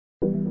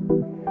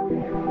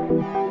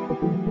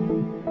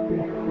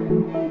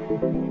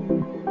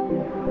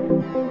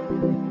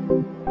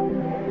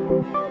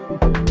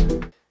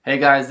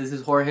guys, this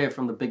is Jorge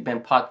from the Big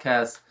Band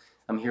Podcast.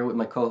 I'm here with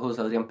my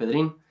co-host Adrian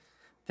Pedrin.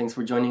 Thanks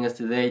for joining us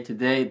today.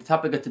 The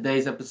topic of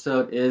today's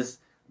episode is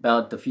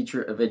about the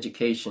future of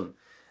education.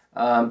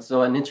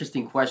 So an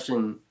interesting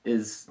question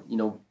is,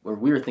 or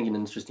we were thinking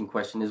an interesting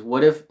question is,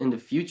 what if in the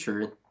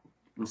future,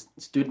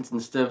 students,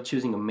 instead of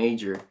choosing a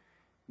major,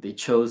 they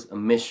chose a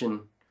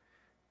mission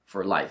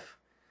for life?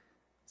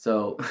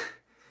 So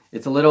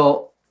it's a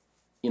little,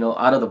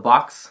 out of the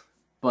box,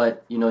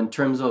 but, in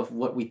terms of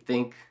what we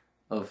think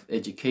of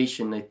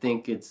education, I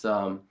think it's,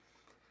 number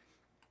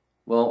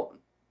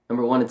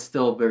one, it's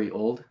still very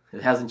old.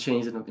 It hasn't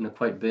changed in a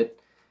quite bit.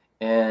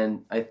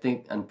 And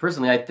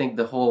personally, I think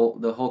the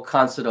whole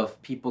concept of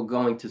people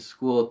going to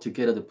school to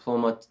get a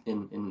diploma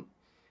in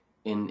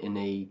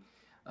a,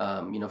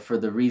 for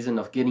the reason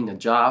of getting a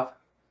job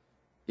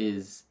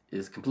is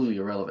completely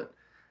irrelevant.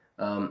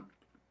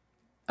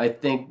 I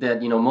think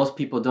that, most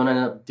people don't end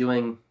up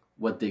doing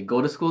what they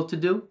go to school to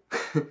do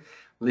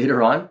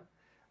later on.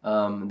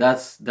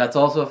 That's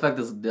also a fact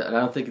that I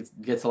don't think it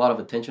gets a lot of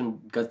attention,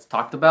 gets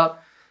talked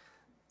about.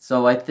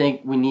 So I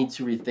think we need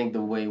to rethink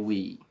the way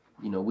we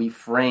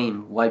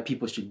frame why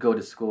people should go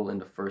to school in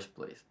the first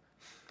place.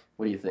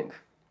 What do you think?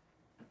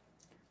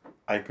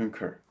 I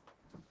concur.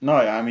 No,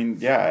 I mean,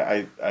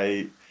 yeah,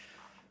 I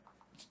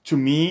to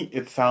me,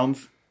 it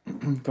sounds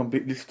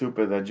completely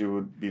stupid that you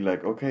would be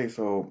like, okay,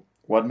 so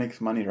what makes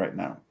money right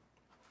now?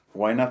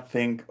 Why not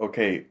think,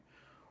 okay,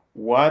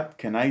 what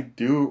can I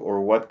do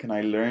or what can I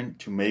learn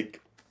to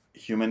make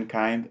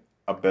humankind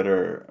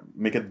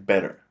make it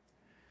better?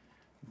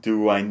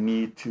 Do I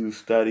need to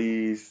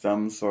study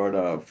some sort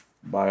of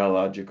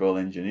biological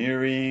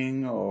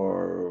engineering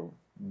or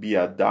be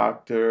a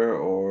doctor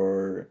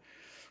or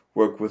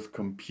work with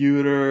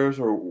computers,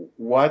 or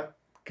what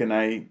can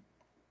I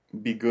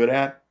be good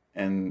at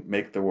and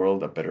make the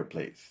world a better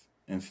place?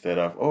 Instead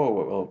of,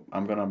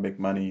 I'm going to make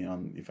money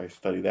if I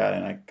study that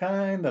and I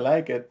kind of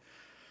like it.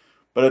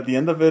 But at the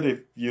end of it,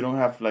 if you don't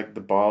have like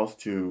the balls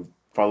to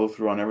follow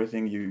through on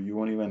everything, you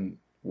won't even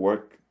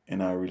work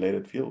in a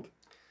related field.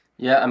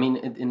 Yeah, I mean,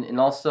 and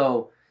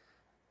also,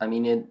 I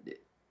mean,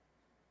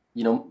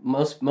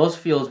 most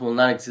fields will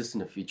not exist in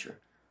the future.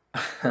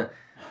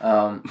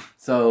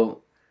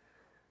 So,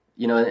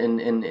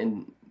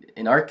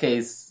 in our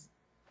case,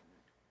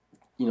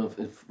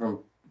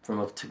 from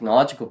a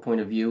technological point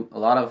of view, a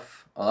lot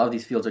of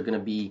these fields are going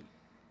to be,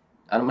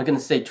 I'm not going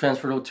to say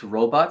transferred to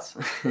robots,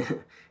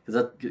 because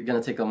that's going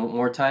to take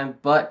more time,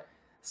 but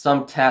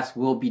some tasks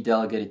will be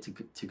delegated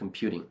to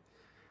computing,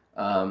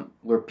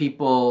 where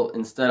people,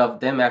 instead of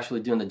them actually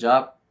doing the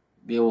job,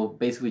 they will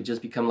basically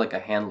just become like a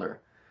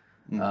handler.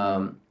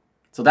 Mm-hmm.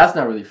 So that's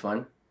not really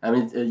fun. I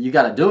mean, you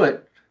got to do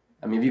it.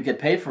 I mean, if you get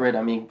paid for it,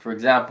 I mean, for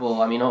example,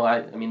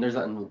 there's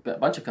a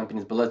bunch of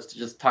companies, but let's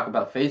just talk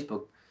about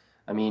Facebook.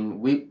 I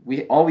mean,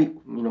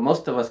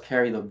 most of us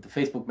carry the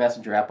Facebook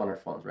Messenger app on our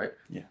phones, right?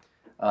 Yeah.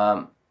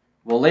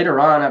 Well, later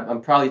on, I'm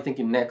probably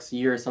thinking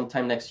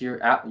sometime next year,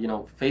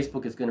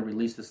 Facebook is going to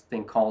release this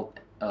thing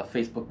called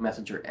Facebook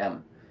Messenger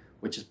M,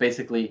 which is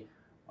basically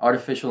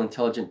artificial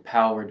intelligence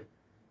powered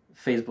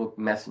Facebook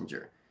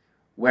Messenger,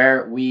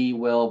 where we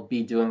will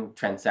be doing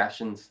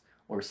transactions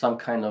or some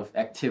kind of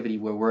activity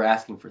where we're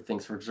asking for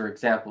things. For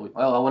example,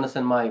 I want to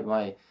send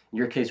in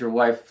your case, your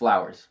wife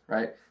flowers,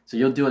 right? So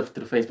you'll do it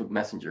through Facebook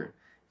Messenger.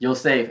 You'll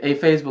say, hey,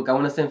 Facebook, I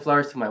want to send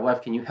flowers to my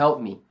wife. Can you help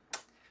me?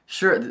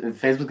 Sure.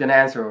 Facebook's going to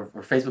answer,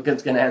 or Facebook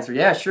is going to answer,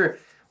 yeah, sure.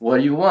 What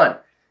do you want?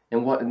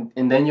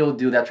 And then you'll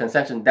do that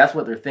transaction. That's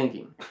what they're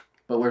thinking.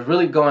 But what's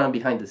really going on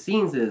behind the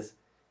scenes is,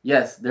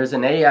 yes, there's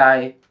an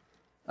AI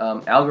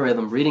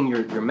algorithm reading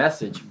your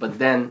message, but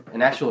then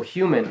an actual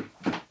human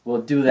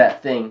will do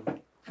that thing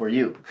for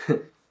you.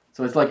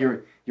 So it's like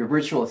your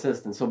virtual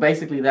assistant. So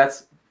basically,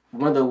 that's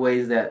one of the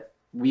ways that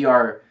we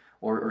are,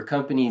 or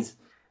companies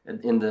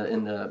in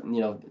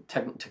the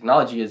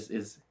technology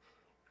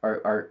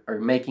are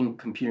making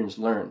computers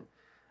learn.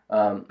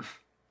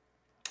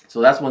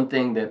 So that's one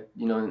thing that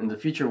in the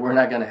future we're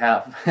not going to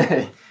have.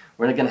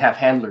 We're not going to have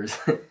handlers.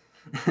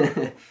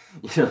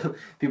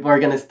 People are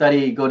going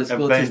to go to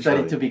school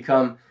Eventually.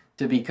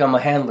 to become a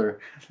handler.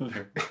 You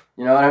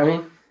know what I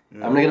mean?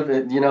 Yeah. I'm not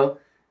gonna,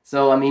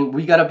 So I mean,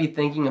 we got to be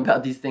thinking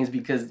about these things,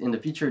 because in the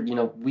future,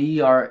 we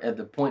are at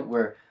the point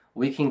where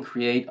we can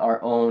create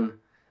our own.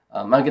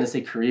 I'm not going to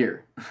say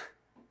career,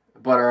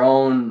 but our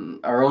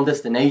own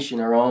destination,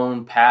 our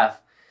own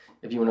path,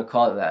 if you want to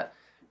call it that.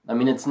 I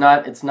mean, it's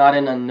not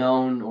an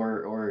unknown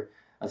or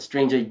a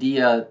strange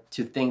idea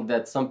to think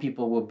that some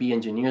people will be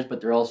engineers,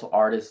 but they're also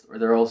artists, or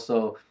they're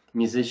also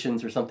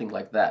musicians, or something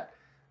like that.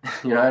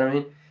 You know what I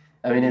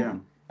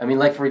mean? I mean,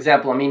 like, for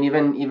example,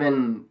 even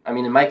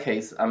in my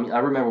case, I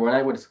remember when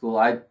I went to school,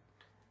 I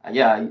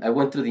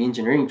went through the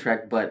engineering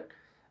track, but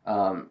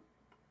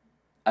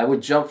I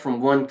would jump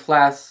from one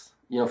class,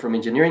 from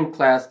engineering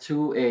class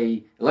to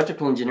a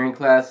electrical engineering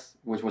class,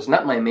 which was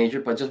not my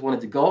major, but just wanted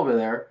to go over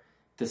there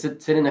to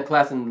sit in a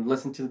class and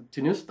listen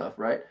to new stuff,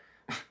 right?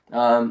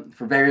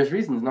 For various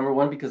reasons. Number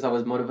one, because I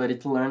was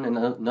motivated to learn, and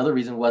another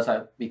reason was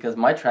because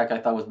my track I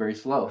thought was very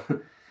slow.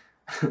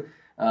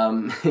 You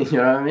know what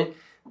I mean?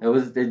 It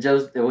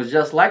was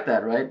just like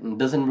that, right? And it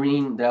doesn't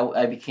mean that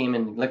I became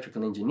an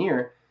electrical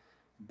engineer,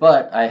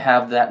 but I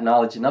have that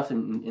knowledge enough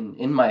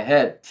in my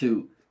head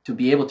to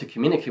be able to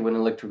communicate with an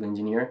electrical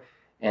engineer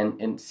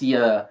and see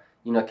a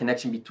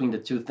connection between the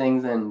two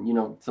things, and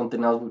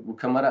something else would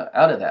come out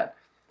of that.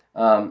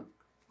 Um,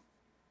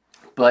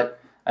 but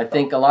I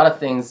think a lot of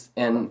things,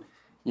 and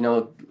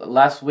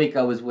last week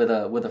I was with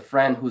a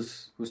friend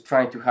who's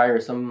trying to hire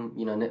some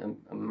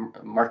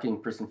a marketing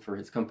person for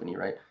his company,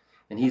 right?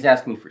 And he's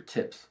asking me for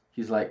tips.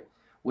 He's like,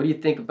 "What do you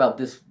think about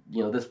this?"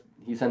 This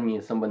he sent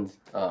me someone's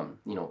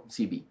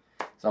CV.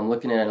 So I'm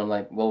looking at it and I'm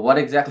like, well, what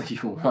exactly do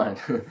you want?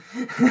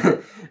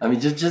 I mean,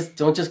 just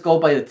don't just go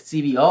by the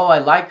CV. Oh, I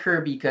like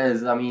her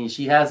because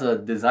she has a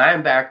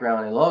design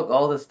background and look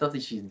all the stuff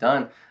that she's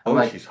done. I'm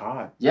like, she's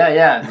hot.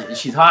 Yeah,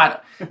 she's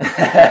hot.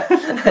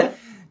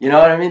 You know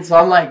what I mean? So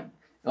I'm like,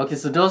 okay,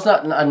 so those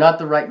are not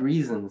the right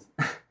reasons.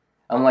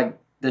 I'm like,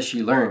 does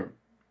she learn?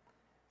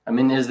 I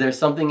mean, is there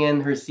something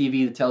in her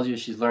CV that tells you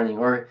she's learning,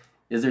 or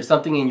is there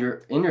something in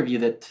your interview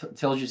that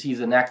tells you she's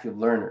an active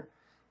learner?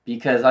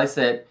 Because I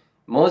said,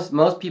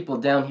 most people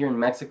down here in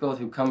Mexico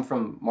who come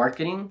from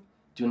marketing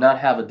do not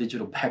have a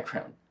digital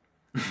background.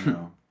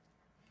 No.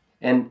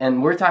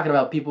 And we're talking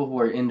about people who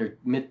are in their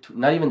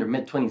not even their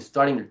mid-20s,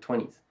 starting their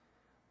 20s.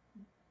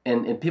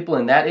 And people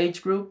in that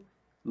age group,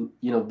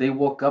 they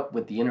woke up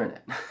with the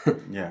internet.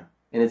 Yeah.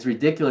 And it's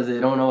ridiculous that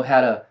they don't know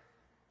how to,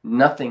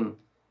 nothing,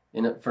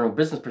 from a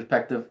business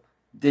perspective,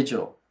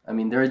 digital. I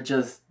mean, they're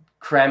just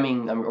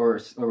cramming, or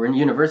in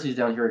universities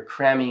down here,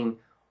 cramming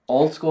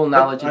old school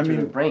knowledge into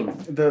their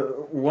brains. The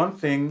one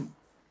thing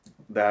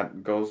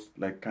that goes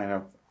like kind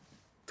of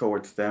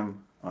towards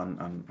them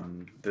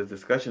on this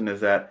discussion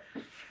is that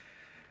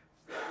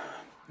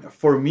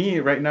for me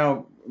right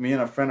now, me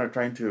and a friend and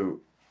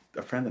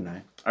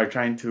I are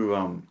trying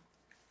to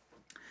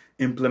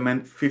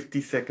implement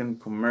 50-second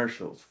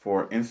commercials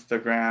for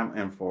Instagram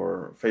and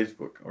for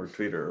Facebook or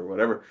Twitter or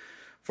whatever,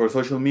 for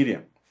social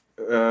media.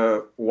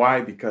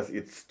 Why? Because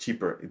it's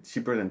cheaper. It's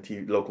cheaper than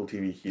local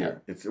TV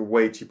here. Yeah. It's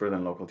way cheaper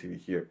than local TV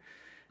here.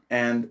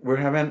 And we're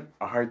having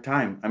a hard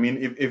time. I mean,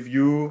 if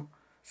you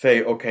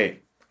say, okay,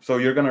 so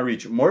you're going to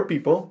reach more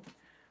people,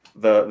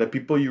 the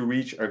people you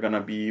reach are going to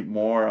be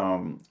more,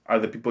 are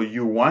the people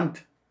you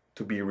want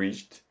to be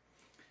reached.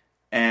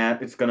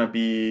 And it's going to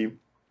be,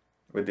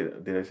 what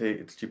did I say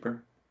it's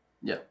cheaper?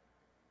 Yeah.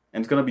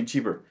 And it's going to be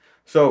cheaper.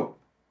 So,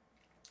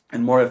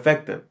 and more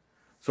effective.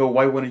 So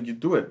why wouldn't you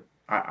do it?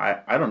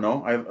 I don't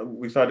know.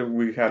 We thought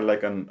we had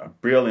like a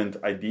brilliant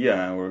idea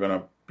and we're going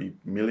to be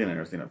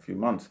millionaires in a few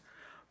months.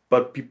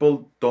 But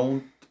people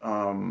don't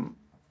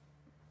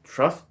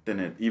trust in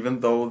it, even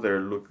though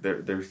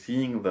they're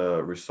seeing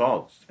the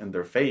results in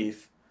their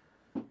face.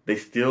 They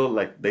still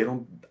they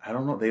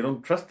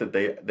don't trust it.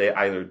 They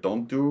either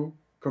don't do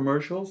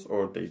commercials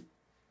or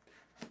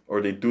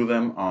they do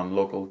them on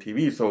local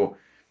TV. So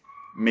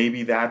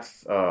maybe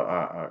that's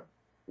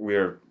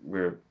we're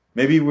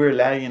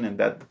lagging in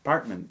that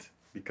department,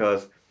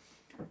 because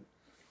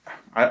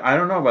I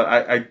don't know, but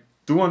I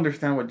do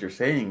understand what you're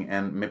saying,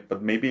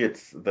 but maybe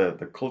it's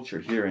the culture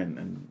here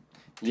in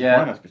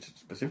Tijuana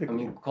specifically. I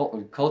mean,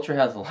 culture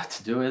has a lot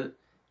to do with it.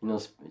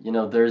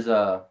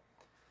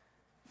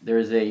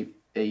 There's a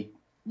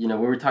we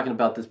were talking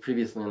about this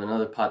previously in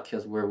another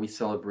podcast where we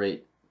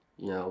celebrate,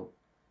 we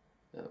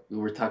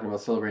were talking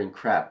about celebrating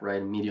crap,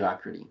 right, and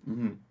mediocrity.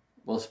 Mm-hmm.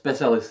 Well,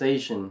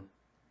 specialization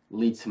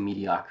leads to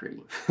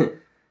mediocrity.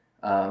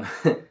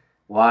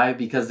 Why?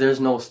 Because there's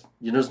no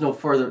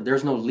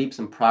leaps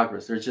in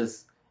progress. There's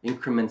just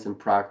increments in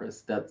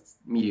progress. That's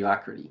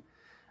mediocrity.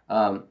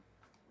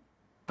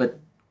 But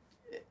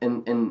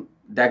and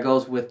that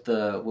goes with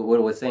what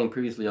I was saying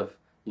previously of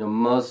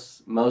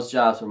most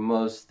jobs or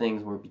most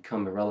things will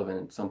become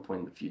irrelevant at some point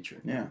in the future.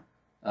 Yeah.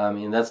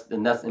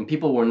 And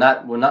people are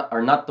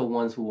not the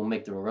ones who will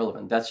make them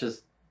irrelevant. That's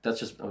just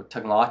a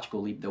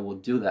technological leap that will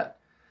do that.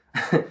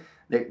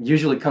 That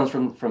usually comes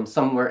from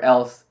somewhere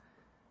else,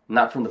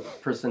 not from the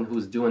person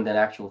who's doing that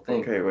actual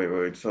thing. Okay,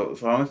 wait. So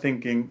I'm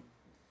thinking,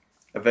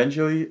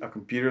 eventually a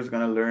computer is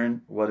gonna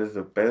learn what is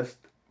the best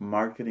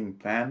marketing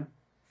plan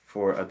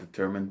for a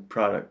determined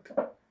product.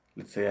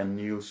 Let's say a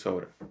new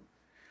soda.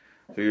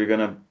 So you're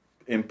gonna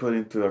input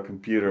into a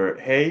computer,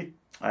 hey,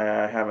 I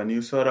have a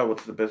new soda.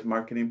 What's the best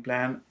marketing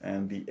plan?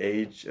 And the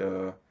age,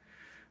 no,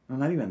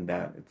 not even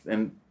that.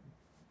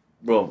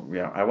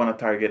 I want to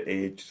target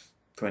age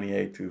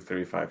 28 to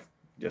 35,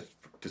 just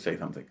to say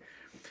something.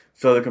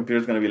 So the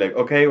computer's going to be like,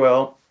 okay,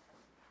 well,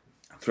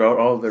 throughout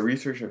all the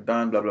research I've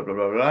done, blah, blah, blah,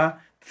 blah, blah,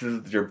 this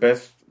is your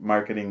best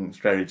marketing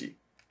strategy.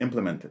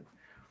 Implement it.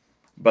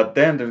 But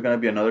then there's going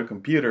to be another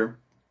computer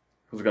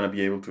who's going to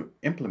be able to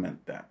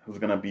implement that, who's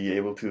going to be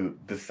able to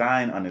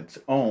design on its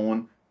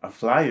own a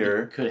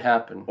flyer. It could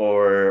happen.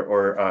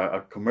 Or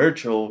a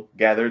commercial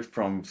gathered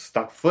from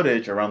stock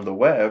footage around the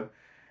web.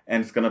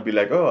 And it's going to be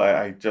like, oh,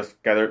 I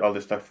just gathered all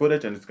the stock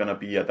footage and it's going to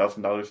be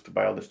 $1,000 to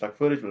buy all the stock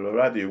footage, blah, blah,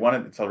 blah. Do you want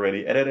it? It's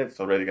already edited. It's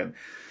already good.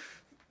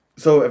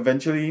 So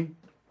eventually,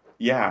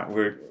 yeah,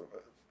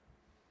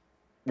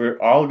 we're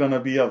all gonna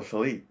be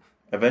obsolete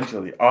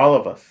eventually, all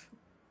of us.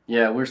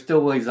 Yeah, we're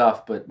still ways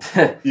off, but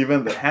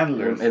even the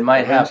handlers. It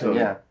might eventually.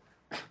 happen.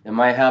 Yeah, it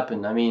might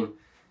happen. I mean,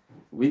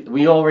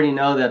 we already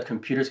know that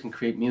computers can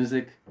create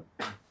music,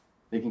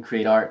 they can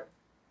create art.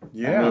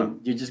 Yeah, I mean,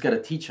 you just got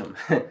to teach them.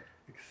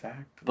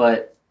 Exactly.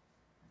 But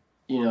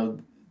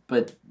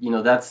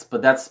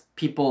that's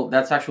people.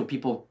 That's actual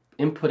people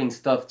inputting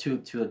stuff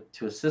to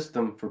a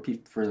system for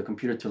the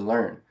computer to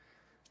learn.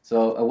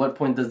 So at what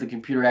point does the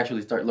computer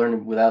actually start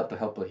learning without the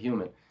help of a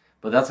human?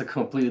 But that's a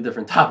completely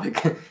different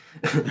topic,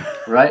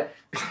 right?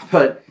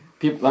 But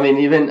people,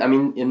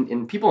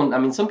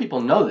 some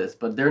people know this,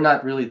 but they're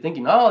not really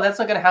thinking, oh, that's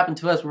not going to happen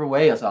to us. We're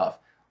way us off.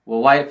 Well,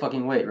 why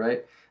fucking wait,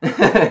 right?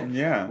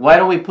 Yeah. Why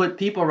don't we put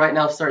people right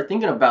now start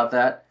thinking about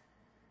that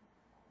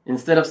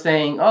instead of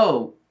saying,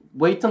 oh,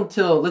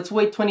 let's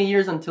wait 20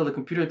 years until the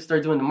computer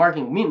starts doing the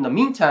marketing. In the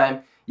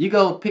meantime, you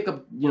go pick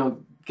up,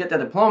 get that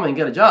diploma and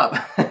get a job.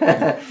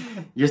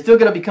 You're still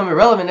going to become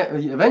irrelevant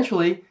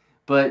eventually,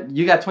 but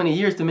you got 20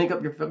 years to make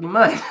up your fucking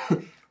mind.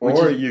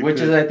 which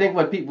is I think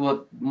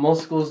what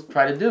most schools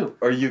try to do.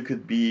 Or you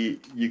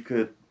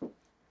could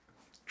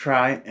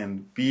try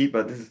and be,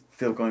 but this is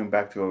still going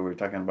back to what we were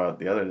talking about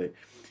the other day.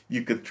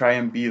 You could try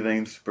and be the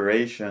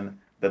inspiration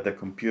that the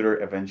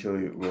computer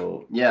eventually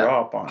will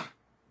draw upon,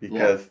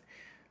 because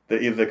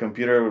if the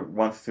computer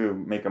wants to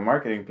make a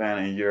marketing plan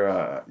and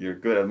you're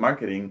good at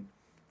marketing,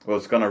 well,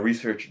 it's gonna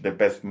research the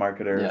best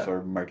marketers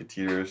or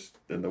marketeers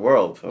in the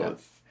world. So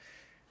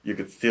you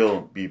could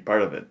still be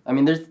part of it. I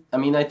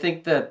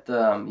think that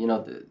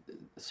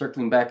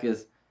circling back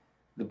is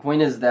the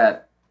point is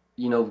that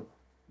we don't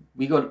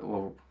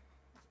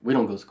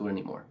go to school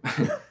anymore,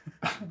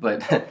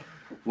 but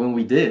when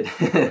we did,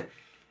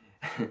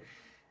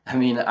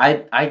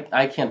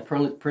 I can't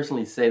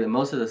personally say that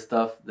most of the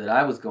stuff that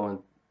I was going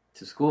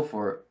to school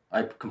for,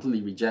 I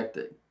completely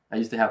rejected. I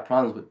used to have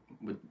problems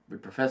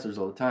with professors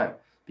all the time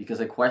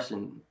because I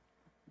questioned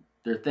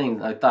their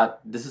things. I thought,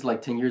 this is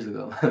like 10 years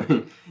ago.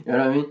 You know what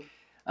I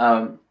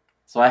mean?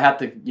 So I had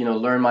to,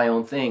 learn my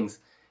own things.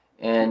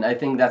 And I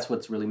think that's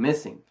what's really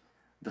missing.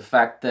 The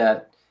fact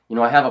that,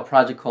 I have a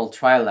project called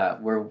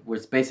TriLab where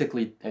it's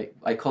basically,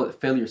 I call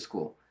it failure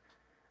school,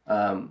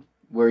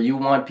 where you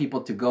want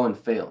people to go and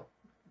fail.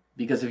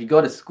 Because if you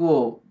go to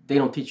school, they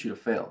don't teach you to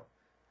fail.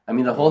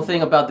 The whole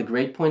thing about the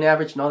grade point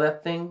average and all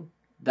that thing,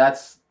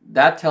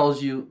 that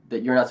tells you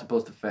that you're not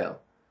supposed to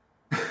fail.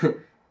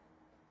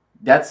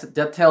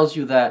 That tells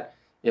you that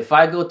if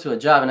I go to a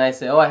job and I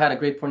say, oh, I had a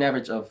grade point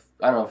average of,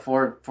 I don't know,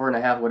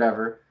 4.5,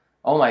 whatever.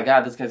 Oh my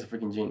God, this guy's a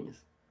freaking genius.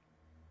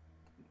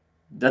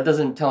 That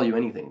doesn't tell you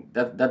anything.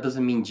 That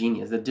doesn't mean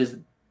genius. That just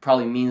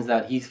probably means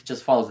that he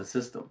just follows the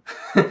system.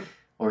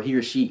 Or he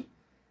or she.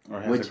 Or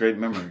has a great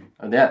memory.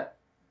 Or that.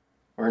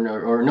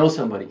 Or know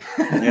somebody.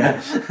 Yeah.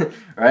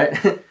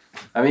 Right?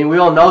 We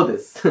all know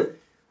this.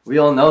 We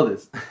all know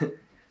this.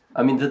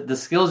 The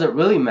skills that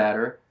really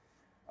matter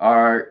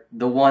are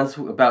the ones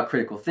about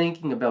critical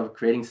thinking, about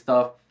creating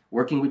stuff,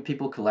 working with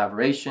people,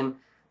 collaboration,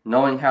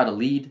 knowing how to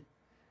lead.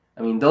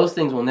 Those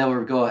things will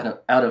never go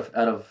out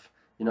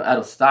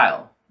of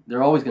style.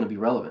 They're always going to be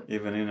relevant.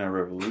 Even in a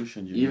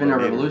revolution.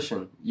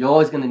 You're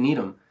always going to need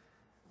them.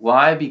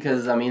 Why?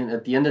 Because,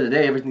 at the end of the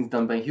day, everything's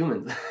done by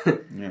humans.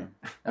 Yeah.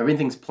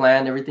 Everything's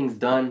planned, everything's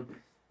done.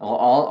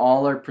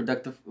 All our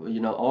productive,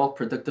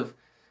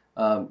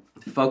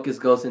 focus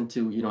goes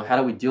into, how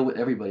do we deal with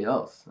everybody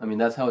else?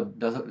 That's how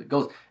it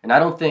goes. And I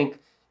don't think,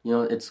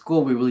 at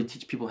school we really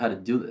teach people how to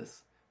do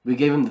this. We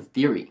gave them the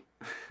theory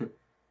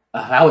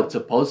of how it's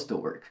supposed to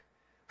work.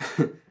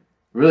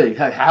 Really,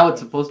 how it's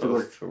supposed to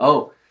work.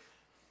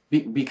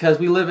 Because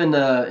we live in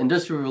the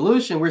Industrial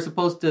Revolution, we're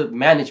supposed to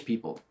manage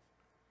people.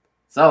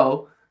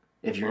 So,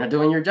 if you're not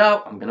doing your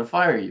job, I'm gonna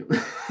fire you.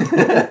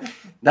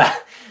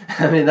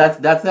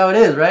 That's how it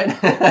is,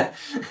 right?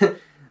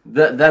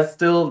 That's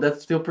still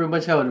pretty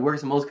much how it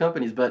works in most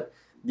companies. But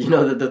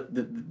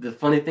the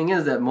funny thing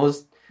is that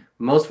most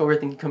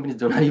forward-thinking companies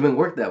do not even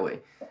work that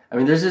way.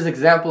 There's this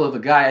example of a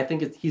guy. I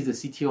think he's the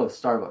CTO of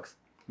Starbucks.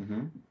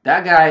 Mm-hmm.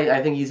 That guy,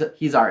 I think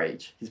he's our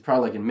age. He's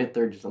probably like in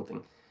mid-30s or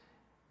something.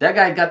 That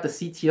guy got the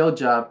CTO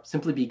job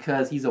simply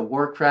because he's a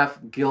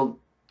Warcraft guild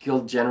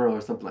general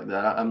or something like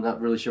that. I'm not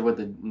really sure what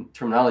the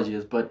terminology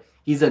is, but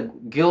he's a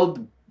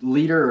guild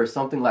leader or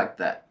something like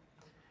that.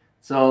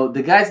 So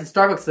the guys at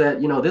Starbucks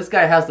said, this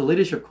guy has the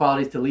leadership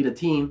qualities to lead a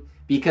team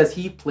because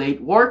he played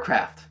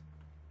Warcraft.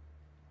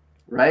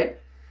 Right?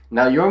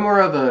 Now, you're more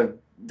of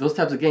those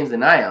types of games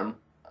than I am.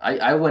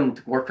 I went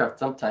to Warcraft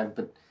sometime,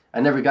 but I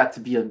never got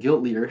to be a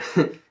guild leader.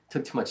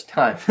 Took too much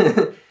time.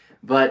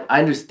 But I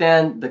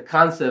understand the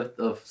concept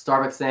of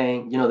Starbucks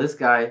saying, this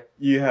guy...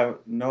 You have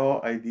no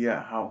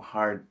idea how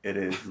hard it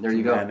is to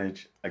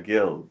manage a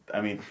guild.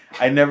 I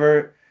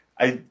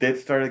did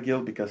start a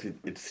guild because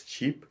it's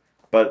cheap.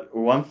 But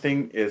one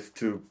thing is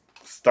to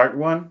start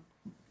one,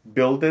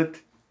 build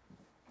it,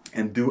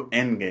 and do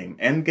endgame.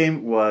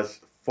 Endgame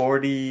was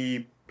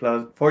 40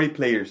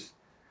 players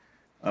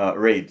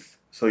raids.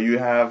 So you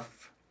have,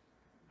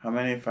 how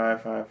many?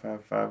 5,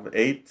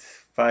 8,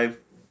 5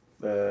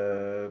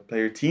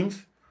 player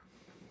teams,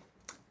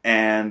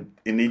 and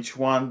in each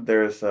one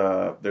there's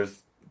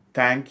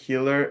tank,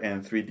 healer,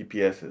 and 3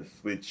 DPSs,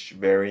 which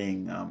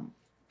varying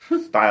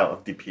style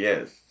of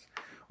DPS.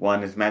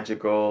 One is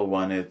magical,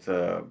 one is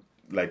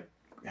like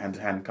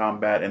hand-to-hand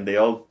combat, and they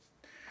all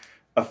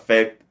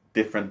affect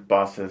different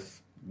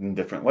bosses in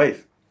different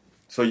ways.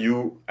 So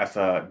you, as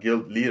a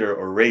guild leader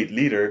or raid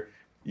leader,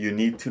 you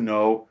need to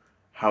know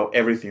how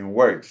everything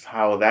works,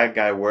 how that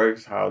guy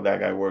works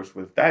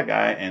with that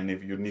guy, and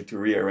if you need to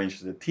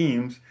rearrange the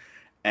teams,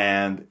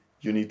 and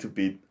you need to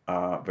beat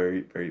a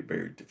very, very,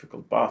 very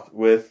difficult boss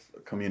with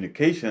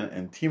communication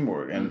and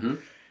teamwork. And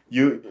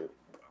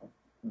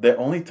the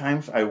only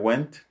times I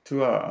went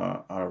to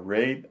a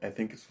raid, I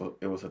think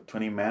it was a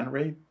 20-man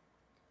raid,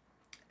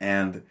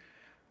 and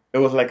it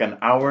was like an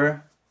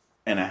hour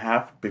and a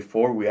half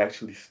before we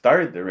actually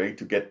started the raid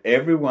to get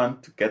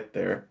everyone to get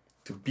there,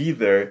 to be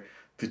there,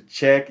 to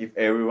check if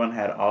everyone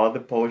had all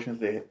the potions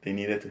they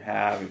needed to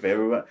have, if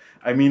everyone...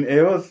 I mean,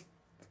 it was...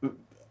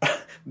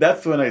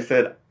 That's when I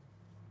said,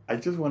 I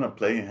just want to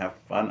play and have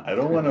fun. I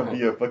don't want to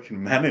be a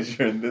fucking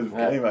manager in this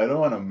game. I don't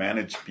want to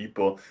manage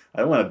people.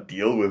 I don't want to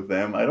deal with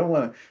them. I don't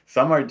want to...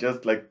 Some are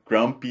just like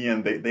grumpy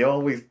and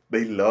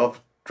they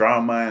love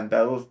drama, and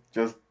that was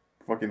just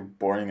fucking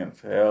boring as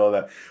hell.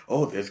 That,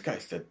 oh, this guy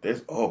said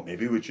this. Oh,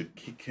 maybe we should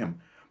kick him.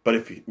 But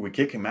if we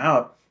kick him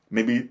out,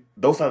 maybe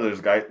those other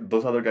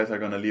guys are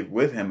gonna leave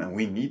with him, and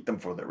we need them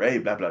for the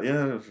raid. Blah blah.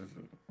 Yeah.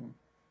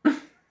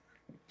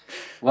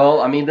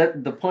 Well, I mean,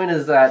 the point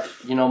is that,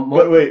 you know.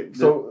 But wait,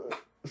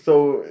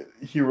 so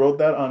he wrote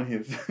that on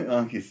his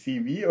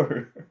CV,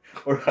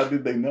 or how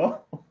did they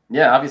know?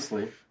 Yeah,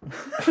 obviously,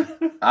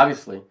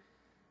 obviously.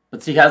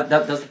 But see, that's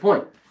the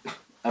point.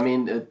 I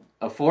mean,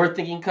 a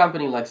forward-thinking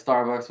company like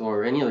Starbucks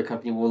or any other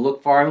company will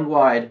look far and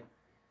wide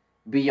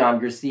beyond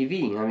your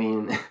CV. I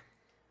mean,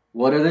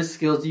 what other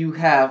skills do you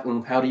have,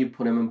 and how do you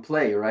put them in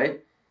play,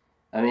 right?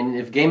 I mean,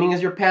 if gaming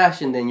is your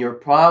passion, then you're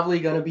probably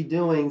going to be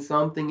doing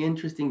something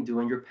interesting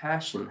doing your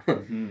passion,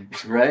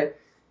 right?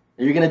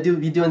 You're going to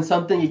be doing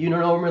something you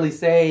don't normally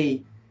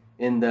say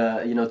in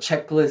the, you know,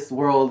 checklist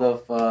world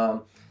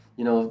of,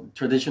 you know,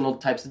 traditional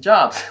types of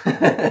jobs.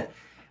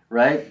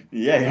 Right?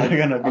 Yeah, you're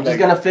gonna. I'm just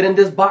gonna fit in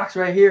this box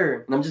right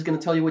here, and I'm just gonna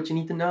tell you what you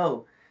need to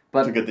know.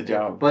 But to get the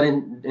job. But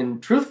in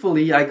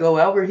truthfully, I go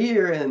over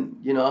here, and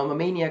you know, I'm a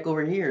maniac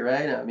over here,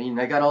 right? I mean,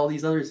 I got all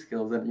these other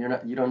skills that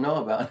you don't know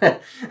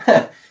about.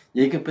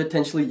 You could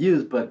potentially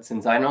use, but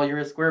since I know you're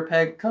a square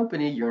peg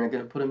company, you're not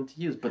gonna put them to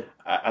use. But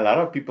a lot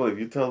of people, if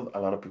you tell a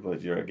lot of people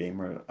that you're a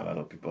gamer, a lot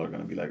of people are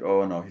gonna be like,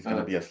 "Oh no, he's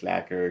gonna be a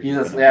slacker.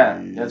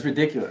 That's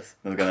ridiculous.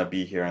 He's not gonna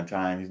be here on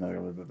time. He's not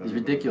gonna." It's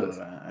ridiculous.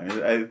 I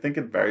mean, I think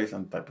it varies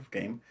on the type of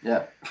game.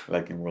 Yeah.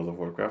 Like in World of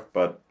Warcraft,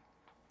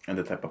 and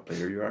the type of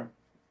player you are.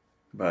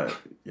 But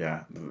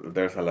yeah,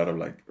 there's a lot of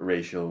like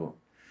racial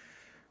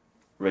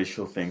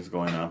things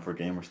going on for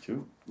gamers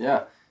too.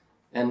 Yeah.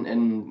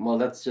 And well,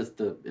 that's just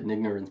an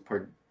ignorance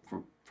part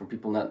from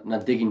people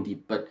not digging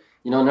deep. But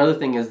you know, another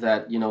thing is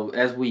that, you know,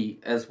 as we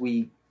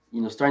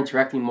you know, start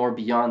interacting more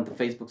beyond the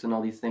Facebooks and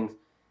all these things,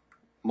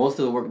 most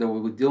of the work that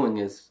we're doing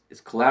is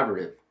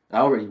collaborative. I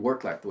already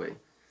work that way.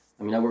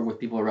 I mean, I work with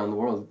people around the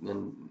world,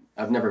 and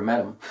I've never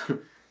met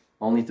them,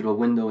 only through a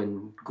window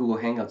in Google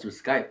Hangouts or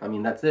Skype. I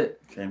mean, that's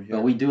it. Same here.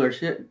 But we do our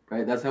shit,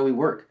 right? That's how we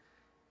work.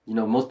 You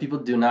know, most people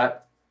do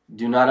not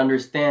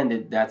understand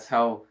it. That's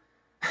how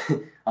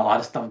a lot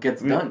of stuff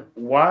gets done.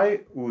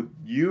 Why would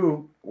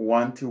you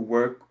want to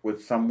work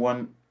with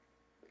someone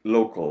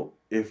local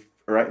if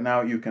right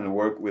now you can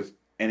work with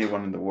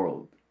anyone in the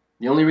world?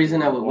 The only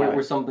reason I would work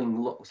with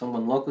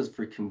someone local is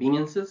for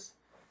conveniences,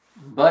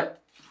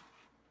 but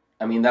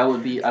I mean that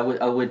would be I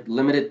would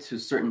limit it to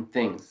certain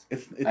things.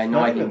 I know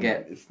I can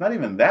get. It's not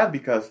even that,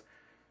 because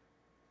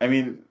I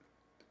mean,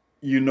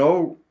 you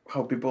know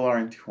how people are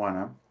in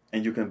Tijuana,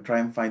 and you can try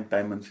and find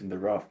diamonds in the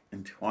rough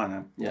in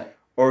Tijuana. Yeah.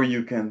 Or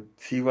you can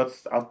see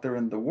what's out there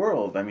in the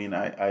world. I mean,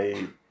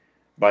 I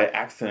by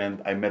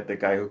accident, I met the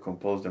guy who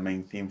composed the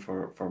main theme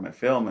for my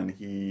film, and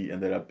he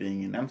ended up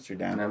being in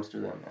Amsterdam.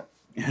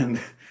 Yeah. And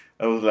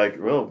I was like,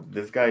 well,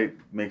 this guy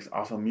makes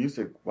awesome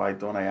music. Why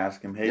don't I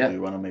ask him, hey, do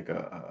you want to make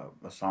a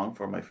song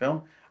for my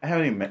film? I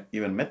haven't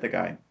even met the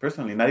guy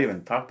personally, not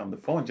even talked on the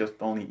phone, just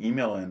only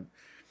email,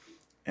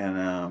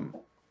 and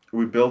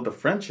we built a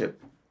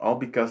friendship. All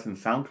because in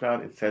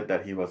SoundCloud it said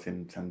that he was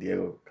in San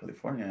Diego,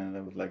 California, and I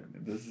was like,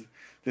 this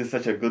is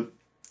such a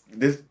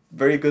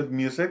very good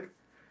music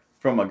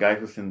from a guy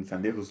who's in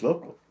San Diego, who's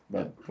local.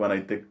 But when I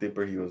dig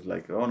deeper, he was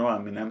like, oh no,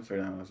 I'm in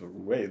Amsterdam. I was like,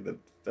 wait,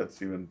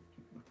 that's even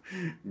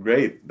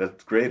great.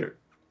 That's greater.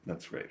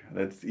 That's greater.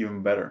 That's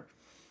even better.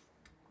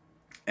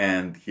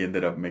 And he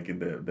ended up making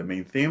the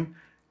main theme,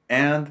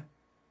 and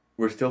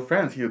we're still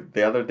friends.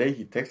 The other day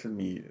he texted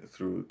me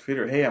through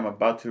Twitter, hey, I'm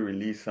about to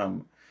release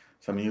some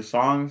new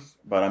songs,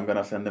 but I'm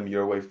gonna send them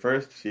your way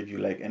first to see if you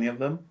like any of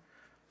them,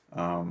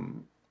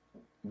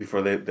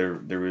 before they're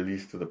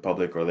released to the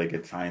public or they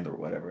get signed or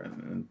whatever.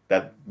 And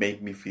that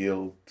made me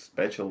feel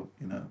special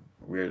in a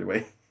weird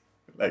way.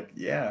 Like,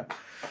 yeah,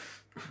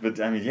 but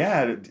I mean,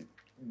 yeah,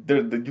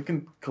 you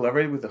can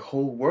collaborate with the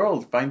whole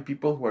world. Find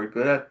people who are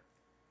good at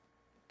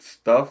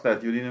stuff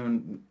that you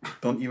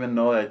don't even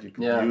know that you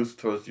can use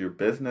towards your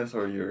business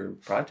or your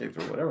project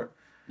or whatever.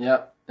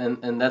 Yeah,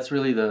 and that's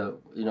really the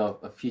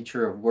a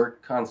future of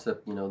work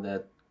concept.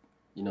 That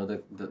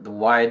the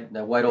wide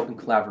open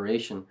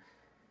collaboration,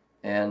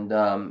 and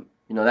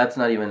that's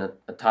not even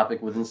a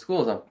topic within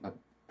schools. I'm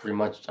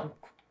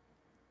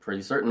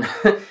pretty certain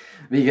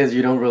because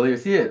you don't really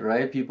see it,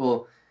 right?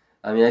 People,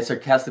 I mean, I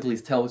sarcastically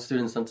tell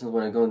students sometimes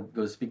when I go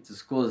to speak to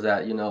schools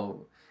that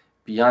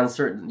beyond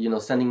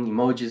certain sending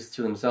emojis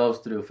to themselves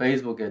through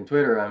Facebook and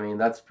Twitter. I mean,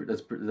 that's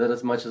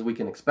as much as we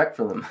can expect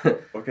from them.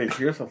 Okay,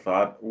 here's a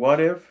thought. What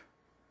if?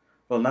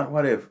 Well, not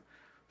what if.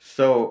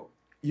 So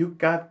you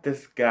got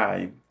this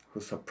guy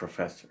who's a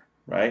professor,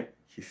 right?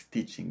 He's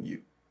teaching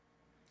you.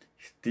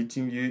 He's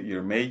teaching you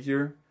your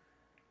major.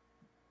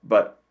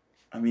 But,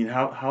 I mean,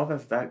 how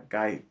does that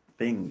guy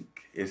think?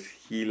 Is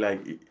he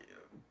like,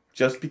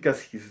 just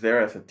because he's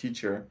there as a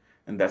teacher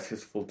and that's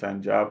his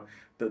full-time job?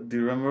 Do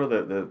you remember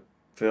the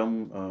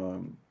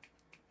film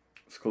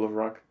School of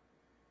Rock?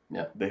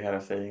 Yeah. They had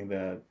a saying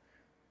that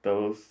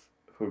those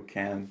who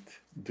can't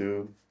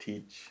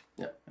teach.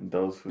 Yeah. And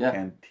those who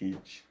can't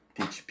teach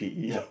PE.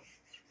 Yeah.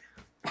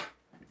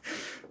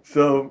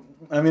 So,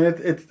 I mean,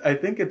 I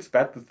think it's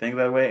bad to think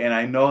that way, and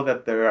I know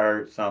that there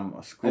are some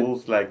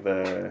schools like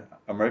the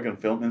American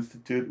Film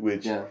Institute,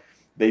 which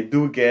they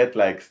do get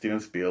like Steven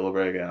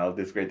Spielberg and all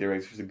these great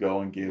directors to go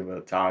and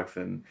give talks,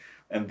 and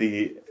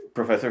the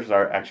professors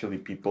are actually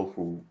people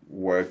who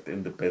worked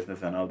in the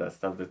business and all that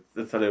stuff.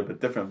 It's a little bit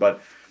different,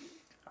 but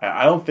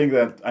I don't think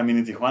that, I mean,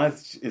 in Tijuana,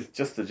 it's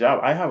just a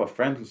job. I have a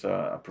friend who's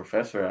a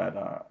professor at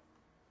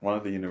one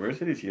of the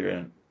universities here,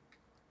 and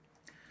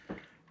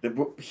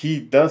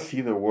he does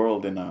see the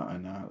world in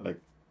a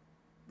like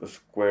a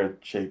square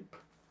shape.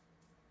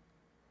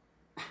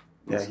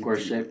 Square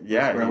shape.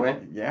 Yeah, square way.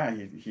 Yeah,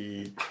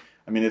 he.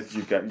 I mean, it's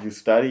you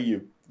study,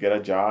 you get a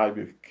job,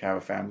 you have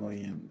a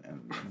family,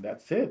 and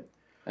that's it.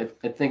 I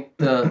think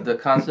the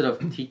concept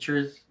of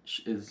teachers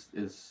is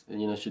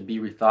should be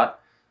rethought.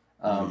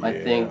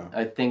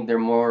 I think they're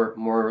more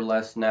or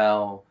less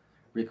now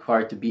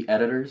required to be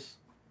editors.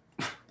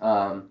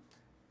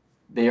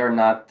 They are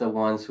not the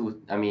ones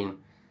who, I mean,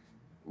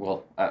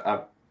 well, let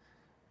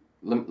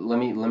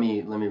me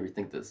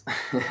rethink this.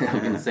 I'm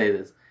going to say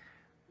this.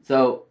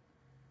 So,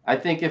 I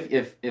think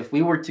if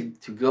we were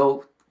to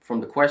go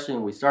from the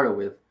question we started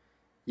with,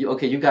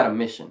 you got a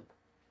mission,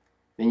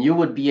 then you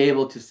would be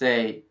able to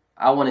say,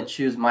 I want to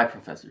choose my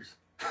professors.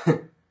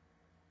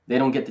 They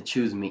don't get to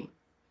choose me,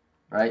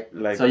 right?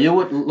 So you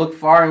would look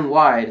far and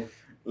wide.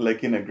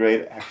 Like in a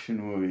great action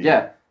movie.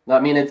 Yeah. I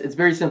mean, it's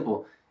very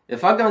simple.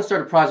 If I'm going to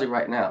start a project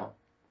right now,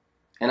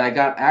 and I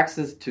got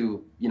access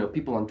to,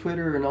 people on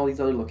Twitter and all these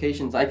other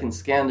locations, I can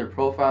scan their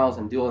profiles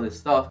and do all this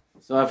stuff.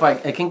 So if I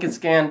can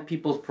scan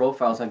people's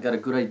profiles, I've got a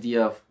good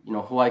idea of,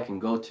 who I can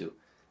go to.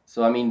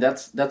 So, I mean,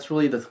 that's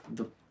really the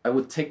I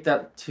would take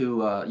that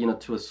to,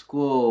 to a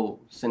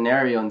school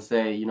scenario and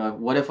say,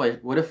 what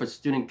if a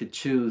student could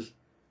choose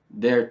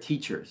their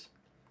teachers,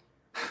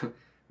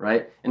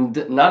 right?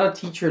 And not a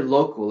teacher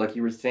local, like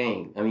you were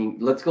saying. I mean,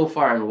 let's go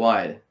far and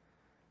wide.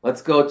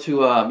 Let's go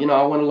to, I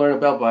want to learn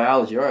about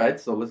biology. All right,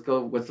 so let's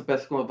go. What's the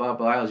best school about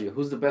biology?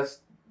 Who's the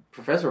best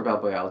professor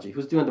about biology?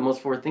 Who's doing the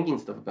most forward-thinking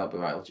stuff about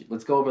biology?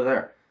 Let's go over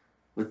there.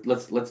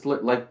 Let's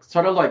look like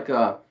sort of like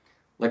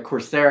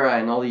Coursera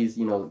and all these,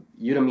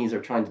 Udemy's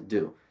are trying to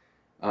do.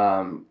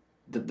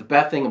 The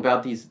bad thing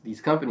about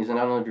these companies, and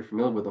I don't know if you're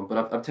familiar with them,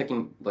 but I've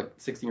taken like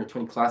 16 or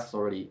 20 classes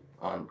already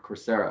on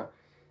Coursera,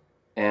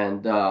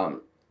 and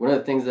one of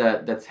the things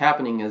that's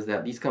happening is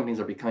that these companies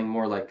are becoming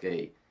more like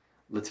a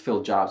let's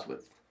fill jobs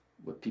with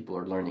what people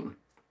are learning,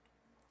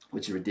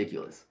 which is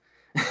ridiculous.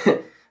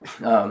 The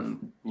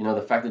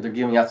fact that they're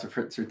giving out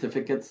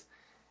certificates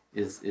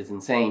is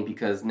insane,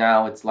 because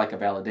now it's like a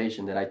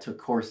validation that I took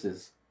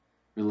courses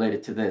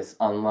related to this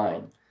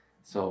online,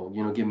 so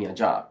give me a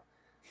job.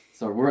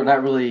 So we're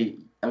not really,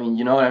 I mean,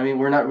 you know what I mean?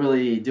 We're not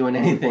really doing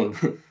anything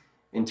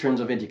in terms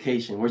of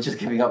education. We're just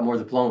giving out more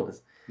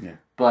diplomas. Yeah.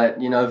 But,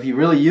 if you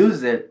really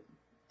use it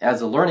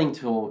as a learning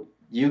tool,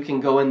 you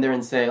can go in there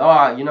and say,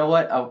 oh, you know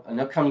what? An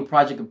upcoming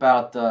project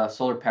about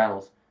solar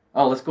panels.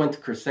 Oh, let's go into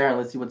Coursera and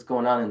let's see what's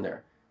going on in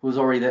there. Who's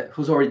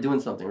already doing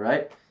something,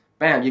 right?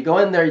 Bam, you go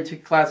in there, you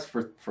take a class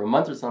for a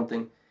month or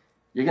something,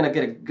 you're going to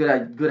get a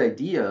good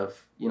idea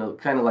of,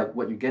 kind of like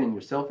what you're getting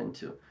yourself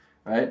into,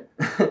 right?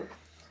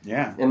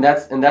 Yeah. And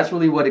that's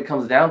really what it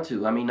comes down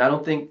to. I mean,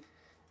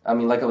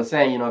 like I was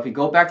saying, if you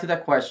go back to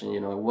that question,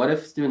 what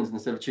if students,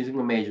 instead of choosing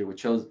a major, would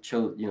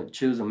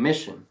choose a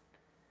mission?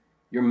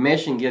 Your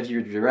mission gives you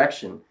your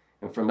direction,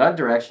 and from that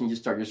direction, you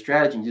start your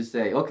strategy, and you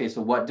say, okay,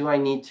 so what do I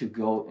need to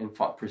go and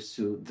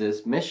pursue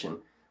this mission?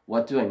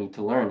 What do I need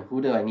to learn?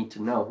 Who do I need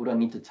to know? Who do I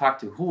need to talk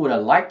to? Who would I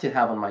like to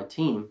have on my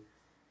team?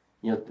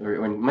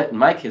 Or in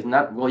my case,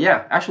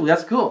 actually,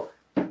 that's cool.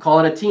 Call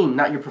it a team,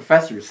 not your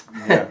professors.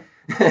 Yeah.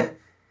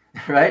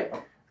 Right?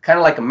 Kind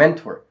of like a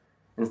mentor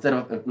instead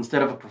of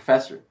a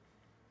professor.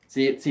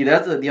 See,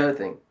 that's the other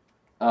thing.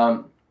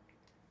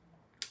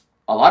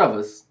 a lot of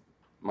us,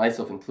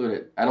 myself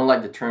included, I don't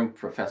like the term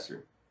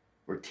professor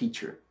or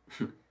teacher.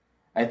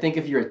 I think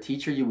if you're a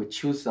teacher, you would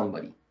choose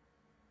somebody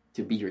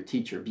to be your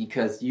teacher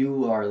because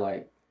you are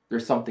like,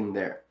 there's something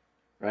there,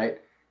 right?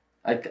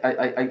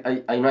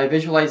 I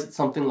visualize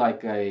something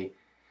like a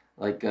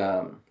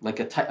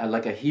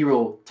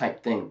hero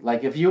type thing.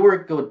 Like if you were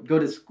go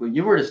to school,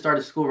 you were to start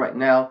a school right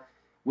now,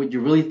 would you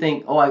really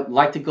think, oh, I'd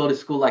like to go to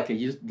school like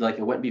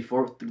I went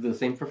before through the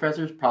same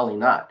professors? Probably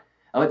not.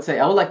 I would say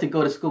I would like to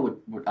go to school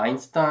with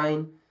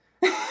Einstein,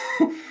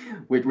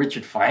 with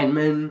Richard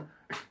Feynman.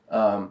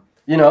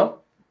 You know,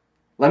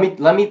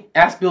 let me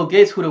ask Bill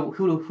Gates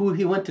who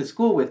he went to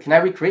school with. Can I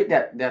recreate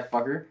that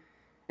fucker?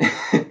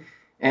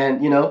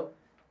 And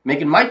make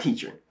him my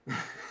teacher.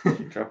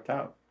 He dropped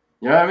out.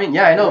 You know what I mean?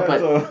 Yeah, I know,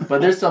 Yeah, but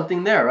there's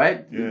something there,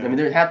 right? Yeah. I mean,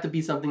 there have to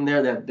be something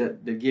there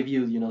that give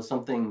you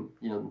something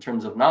in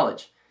terms of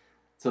knowledge.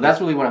 So that's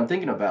really what I'm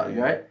thinking about,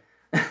 Yeah. right?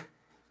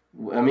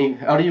 I mean,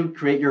 how do you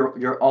create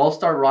your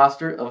all-star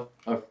roster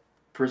of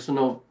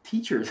personal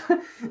teachers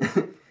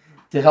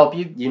to help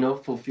you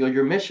fulfill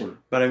your mission?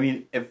 But I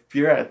mean, if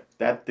you're at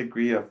that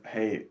degree of,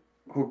 hey,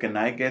 who can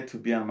I get to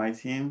be on my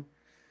team?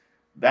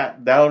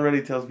 That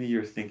already tells me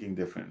you're thinking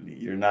differently.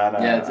 You're not.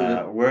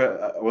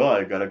 Well,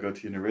 I gotta go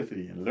to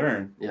university and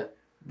learn. Yeah.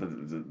 But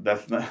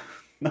that's not.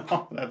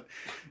 No,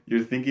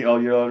 you're thinking. Oh,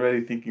 you're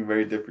already thinking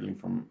very differently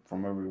from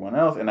everyone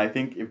else. And I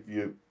think if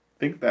you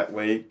think that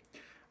way,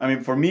 I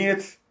mean, for me,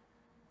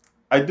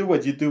 I do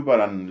what you do, but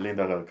on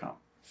lynda.com.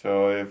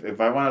 So if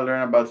I want to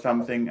learn about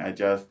something, I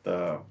just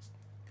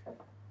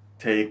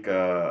take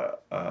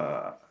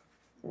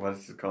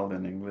what's it called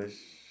in English?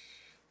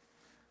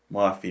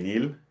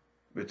 Modafinil,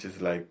 which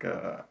is like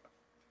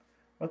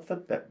what's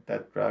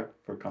that drug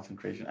for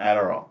concentration?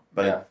 Adderall,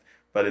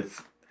 but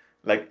it's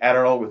like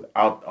Adderall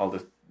without all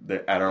the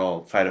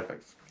Adderall side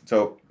effects.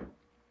 So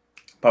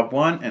pop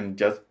one and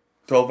just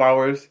 12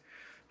 hours,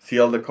 see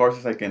all the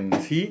courses I can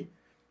see,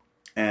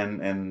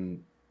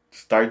 and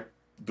start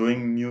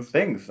doing new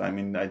things. I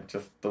mean, I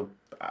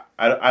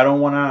don't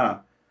want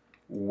to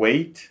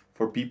wait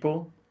for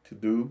people to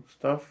do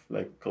stuff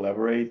like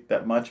collaborate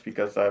that much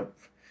because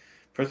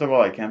first of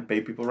all, I can't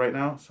pay people right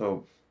now,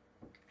 so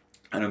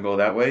I don't go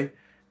that way.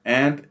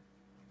 And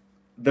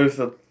there's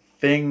a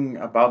thing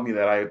about me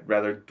that I'd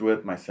rather do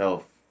it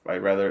myself.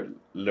 I'd rather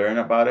learn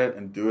about it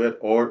and do it,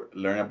 or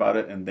learn about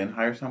it and then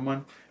hire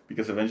someone.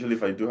 Because eventually,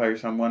 if I do hire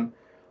someone,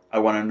 I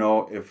want to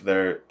know if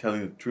they're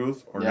telling the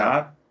truth or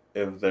not.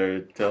 If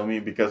they're telling me,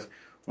 because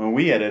when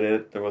we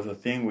edited, there was a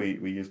thing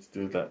we used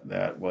to do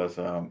that was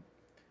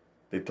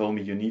they told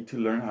me you need to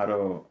learn how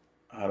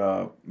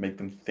to make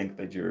them think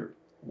that you're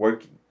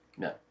working.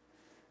 Yeah.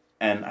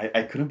 And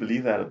I couldn't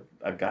believe that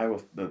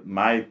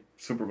my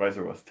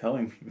supervisor was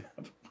telling me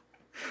that.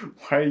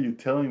 Why are you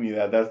telling me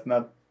that? That's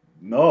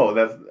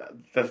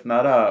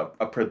not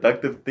a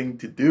productive thing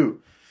to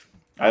do.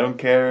 I don't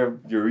care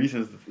your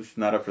reasons. It's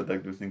not a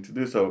productive thing to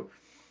do. So,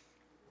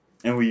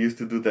 and we used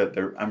to do that.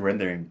 I'm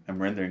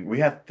rendering. We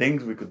had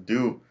things we could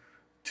do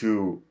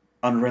to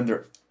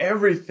unrender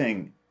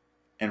everything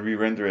and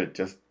re-render it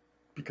just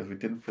because we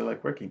didn't feel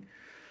like working.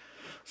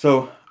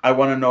 So I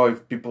want to know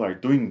if people are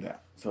doing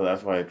that. So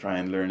that's why I try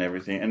and learn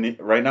everything. And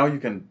right now you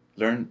can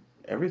learn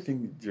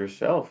everything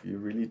yourself. You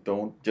really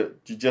don't.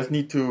 You just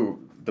need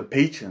the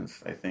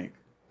patience. I think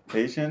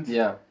patience.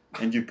 Yeah.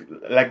 And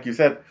like you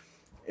said,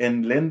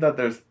 in Lynda,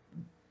 there's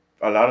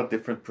a lot of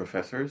different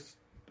professors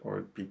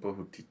or people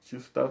who teach you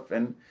stuff.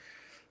 And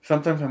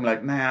sometimes I'm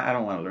like, nah, I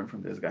don't want to learn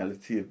from this guy.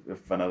 Let's see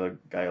if another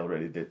guy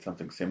already did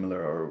something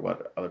similar or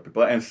what other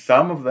people. And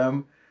some of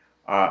them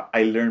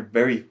I learn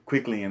very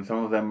quickly, and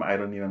some of them I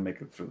don't even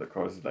make it through the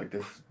course. It's like,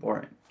 this is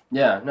boring.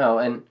 Yeah, no,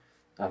 and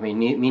I mean,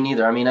 me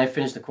neither. I mean, I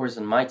finished the course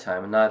in my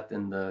time, and not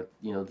in the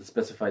the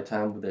specified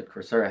time that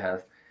Coursera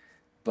has.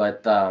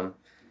 But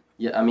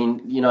yeah, I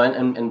mean,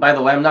 and by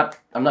the way, I'm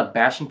not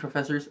bashing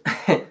professors.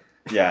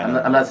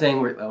 Yeah, I'm not saying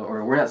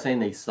we're not saying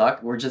they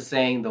suck. We're just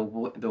saying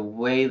the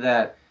way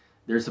that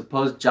their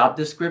supposed job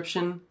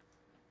description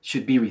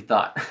should be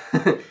rethought.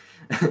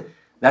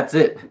 That's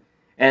it.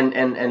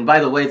 And by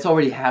the way, it's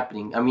already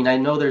happening. I mean, I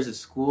know there's a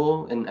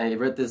school, and I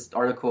read this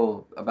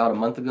article about a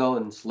month ago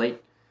in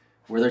Slate,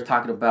 where they're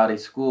talking about a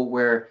school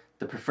where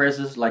the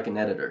professor is like an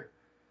editor.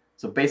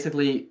 So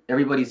basically,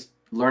 everybody's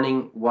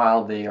learning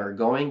while they are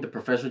going. The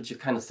professor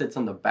just kind of sits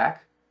on the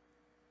back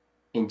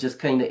and just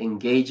kind of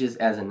engages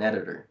as an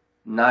editor,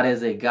 not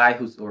as a guy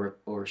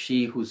or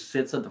she who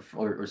sits at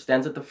or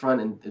stands at the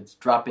front and it's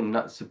dropping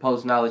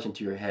supposed knowledge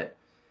into your head.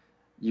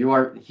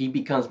 He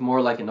becomes more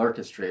like an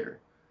orchestrator,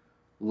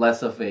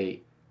 less of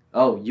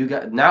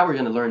now we're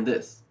going to learn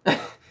this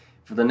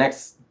for the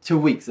next 2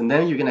 weeks, and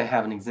then you're going to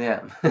have an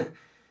exam.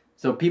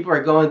 So people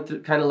are going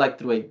through kind of like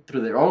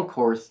through their own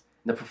course.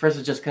 And the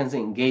professor just kind of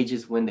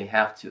engages when they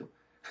have to,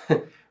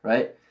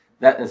 right?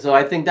 And so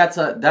I think that's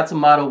a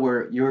model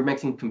where you're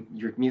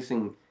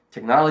mixing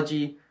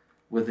technology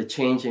with a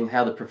change in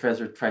how the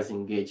professor tries to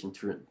engage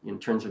in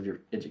terms of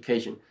your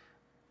education.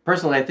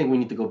 Personally, I think we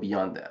need to go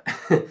beyond that.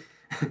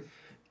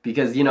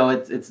 Because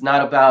it's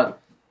not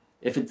about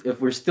if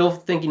we're still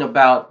thinking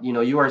about, you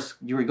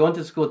were going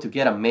to school to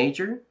get a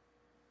major,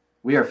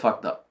 we are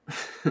fucked up.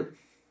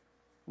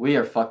 We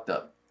are fucked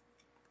up.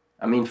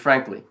 I mean,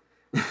 frankly.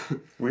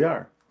 We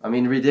are. I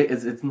mean,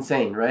 ridiculous. It's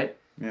insane, right?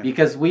 Yeah.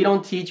 Because we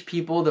don't teach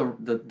people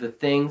the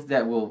things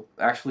that will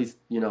actually,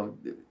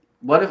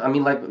 what if, I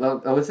mean, like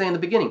I was saying in the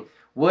beginning,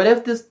 what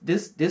if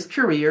this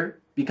career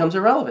becomes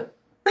irrelevant?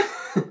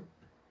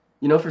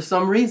 For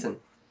some reason.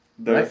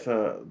 There's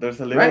right? there's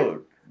a little, right?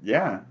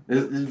 Yeah.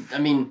 I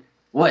mean,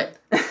 what?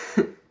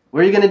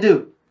 What are you gonna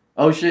do?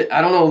 Oh shit!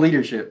 I don't know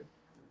leadership.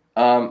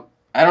 I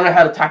don't know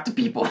how to talk to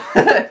people.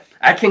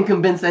 I can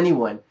convince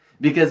anyone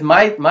because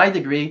my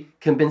degree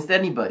convinced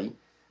anybody.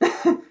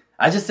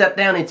 I just sat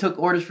down and took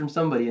orders from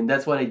somebody, and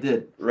that's what I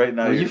did. Right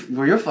now,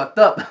 you're fucked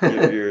up.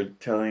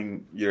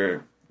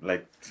 you're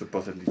like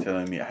supposedly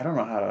telling me I don't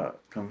know how to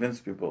convince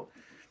people.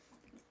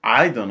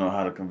 I don't know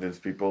how to convince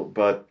people,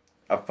 but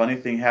a funny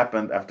thing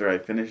happened after I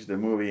finished the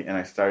movie, and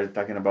I started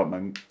talking about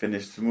my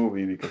finished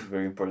movie because it's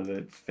very important that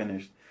it's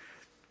finished.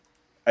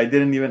 I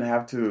didn't even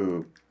have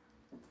to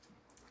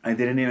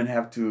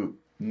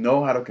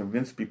know how to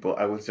convince people.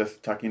 I was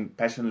just talking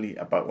passionately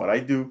about what I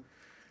do,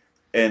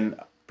 and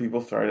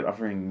people started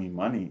offering me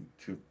money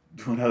to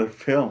do another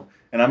film.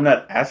 And I'm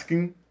not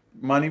asking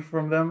money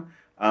from them.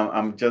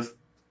 I'm just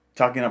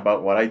talking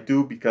about what I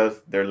do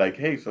because they're like,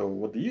 hey, so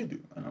what do you do?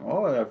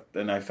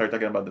 And I start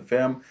talking about the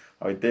film,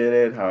 how I did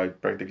it, how I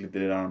practically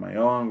did it on my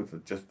own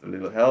with just a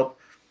little help.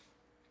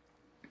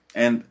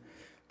 And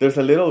there's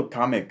a little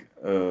comic,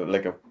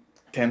 like a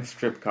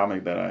 10-strip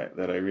comic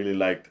that I really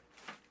liked.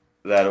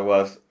 That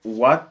was,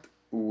 what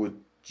would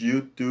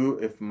you do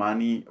if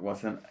money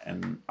wasn't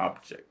an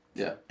object?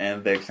 Yeah.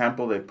 And the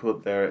example they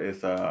put there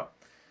is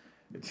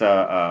it's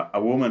a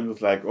woman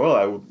who's like, well,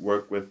 I would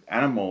work with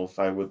animals.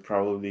 I would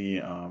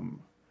probably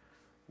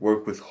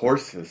work with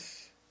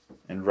horses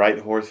and ride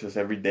horses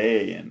every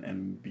day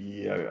and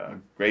be a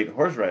great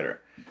horse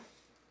rider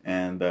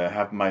and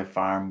have my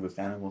farm with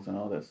animals and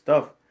all that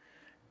stuff.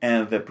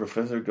 And the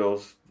professor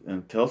goes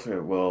and tells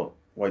her, well,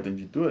 why don't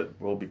you do it?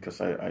 Well,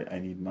 because I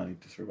need money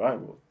to survive.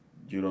 Well,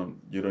 you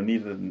don't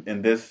need it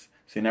in this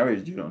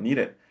scenario. You don't need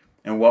it.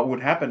 And what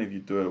would happen if you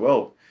do it?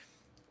 Well,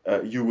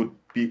 you would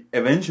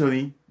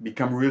eventually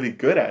become really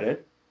good at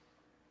it,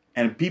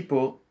 and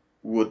people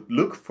would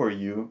look for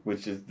you.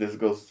 This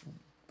goes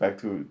back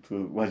to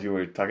what you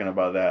were talking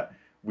about, that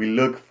we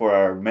look for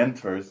our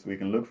mentors. We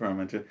can look for our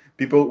mentors.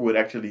 People would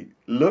actually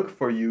look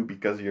for you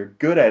because you're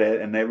good at it,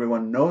 and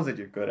everyone knows that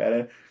you're good at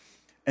it,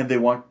 and they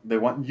want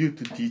you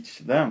to teach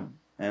them.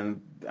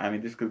 And I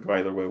mean, this could go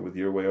either way, with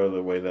your way or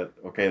the way that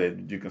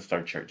you can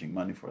start charging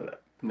money for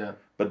that. Yeah.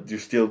 But you're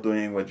still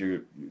doing what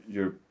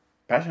you're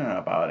passionate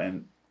about,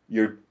 and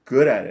you're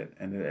good at it,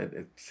 and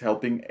it's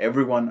helping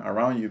everyone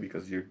around you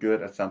because you're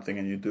good at something,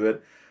 and you do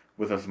it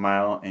with a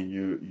smile, and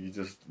you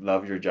just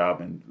love your job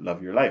and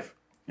love your life.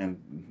 And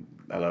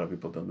a lot of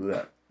people don't do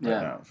that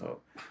right now. So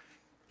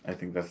I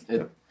think that's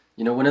it.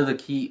 One of the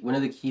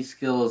key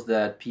skills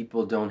that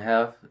people don't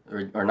have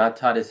or are not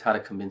taught is how to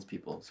convince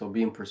people. So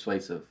being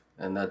persuasive,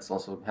 and that's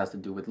also has to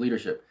do with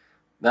leadership.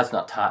 That's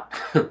not taught.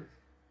 But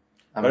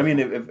I mean,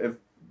 if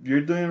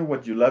you're doing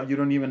what you love, you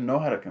don't even know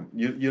how to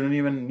you don't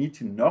even need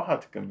to know how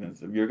to convince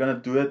them. You're gonna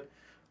do it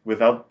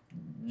without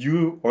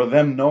you or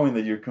them knowing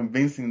that you're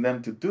convincing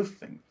them to do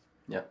things.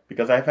 Yeah.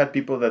 Because I've had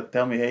people that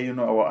tell me, "Hey,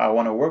 I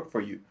want to work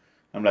for you."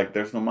 I'm like,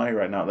 "There's no money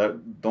right now.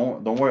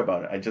 Don't worry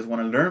about it. I just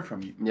want to learn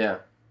from you." Yeah.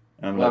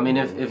 Well, I mean,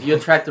 if you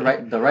attract the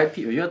right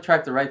people, you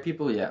attract the right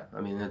people. Yeah.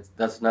 I mean,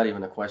 that's not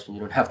even a question.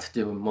 You don't have to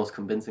do most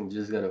convincing. You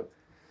just gotta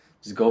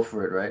go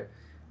for it, right?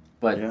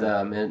 But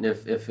and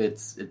if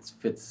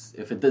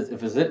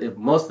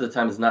most of the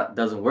time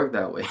doesn't work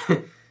that way.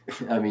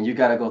 I mean, you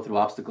got to go through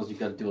obstacles. You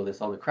got to do all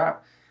this other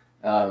crap.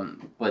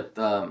 But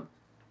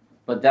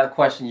that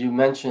question you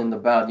mentioned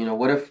about,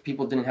 what if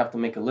people didn't have to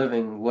make a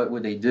living? What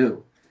would they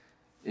do?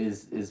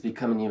 Is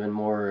becoming even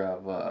more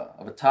of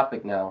a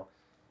topic now,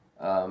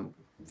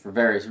 for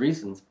various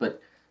reasons.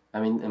 But I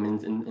mean,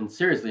 and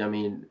seriously, I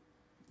mean,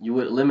 you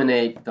would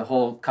eliminate the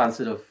whole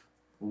concept of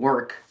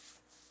work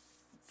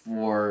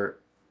for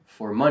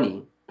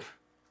money.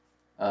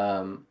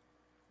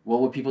 What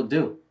would people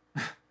do?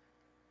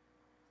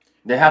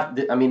 They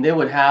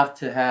would have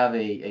to have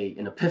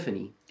an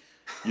epiphany.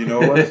 You know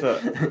what's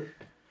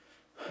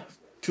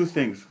two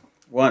things.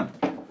 One,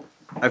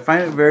 I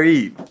find it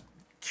very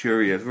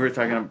curious. We were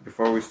talking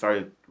before we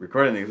started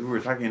recording these. We were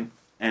talking,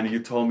 and you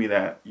told me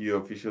that you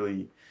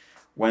officially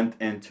went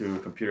into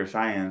computer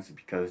science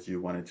because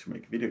you wanted to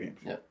make video games.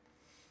 Yeah.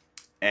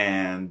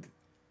 And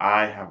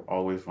I have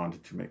always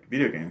wanted to make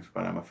video games,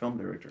 but I'm a film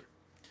director.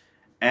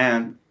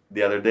 And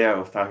the other day I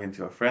was talking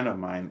to a friend of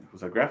mine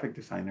who's a graphic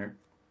designer.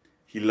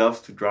 He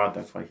loves to draw.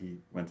 That's why he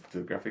went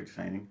to graphic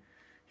designing.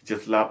 He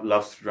just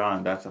loves to draw,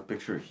 and that's a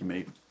picture he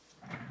made.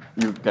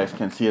 You guys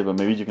can't see it, but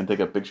maybe you can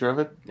take a picture of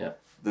it. Yeah.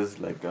 This is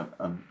like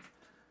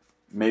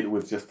made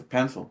with just a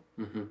pencil.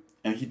 Mm-hmm.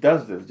 And he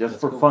does this just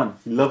for fun.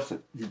 He loves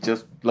it. He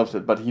just loves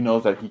it. But he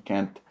knows that he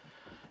can't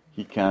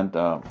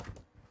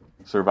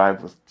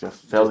survive with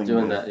just selling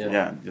doing this. that,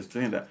 yeah. Just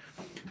doing that.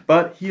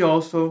 But he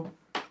also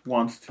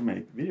wants to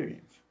make video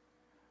games.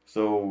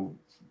 So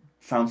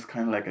sounds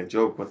kind of like a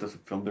joke. What does a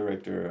film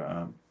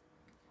director,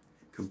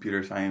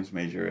 computer science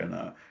major, and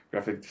a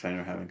graphic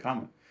designer have in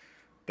common?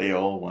 They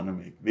all want to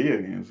make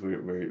video games.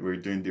 We're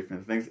doing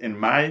different things. In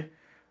my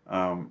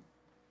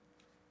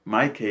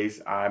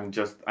case, I'm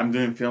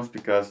doing films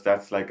because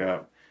that's like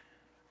a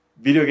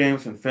video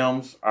games and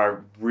films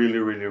are really,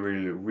 really,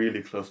 really,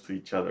 really close to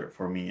each other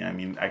for me. I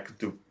mean, I could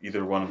do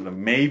either one of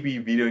them. Maybe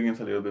video games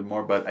a little bit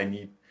more, but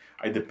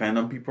I depend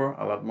on people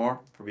a lot more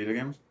for video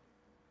games.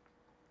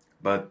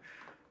 But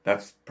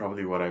that's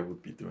probably what I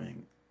would be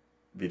doing,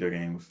 video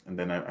games. And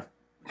then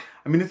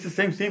I mean, it's the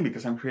same thing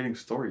because I'm creating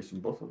stories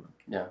in both of them.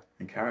 Yeah.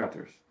 And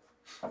characters.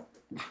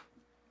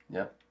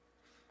 Yeah.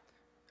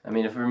 I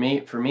mean, for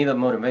me, the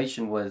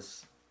motivation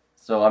was,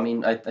 so I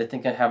mean, I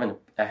think I had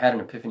an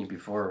epiphany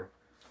before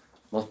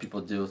most people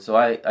do. So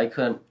I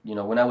couldn't,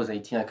 when I was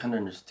 18, I kind of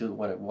understood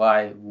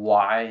why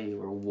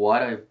or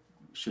what I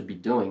should be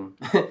doing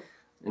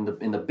in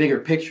the bigger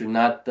picture,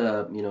 not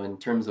the in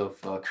terms of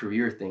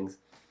career things.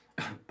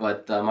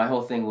 But my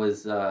whole thing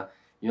was,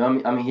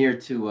 I'm here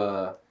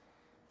to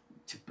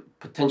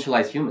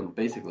potentialize human,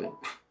 basically,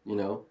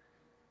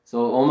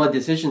 So all my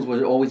decisions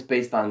were always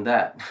based on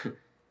that.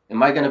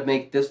 Am I gonna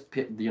make this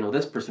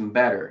person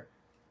better?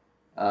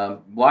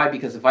 Why?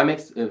 Because if I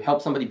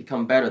help somebody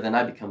become better, then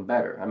I become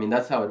better. I mean,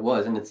 that's how it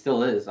was, and it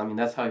still is. I mean,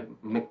 that's how I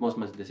make most of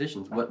my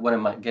decisions. What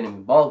am I getting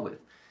involved with?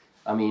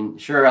 I mean,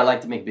 sure, I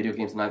like to make video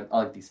games and I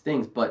like these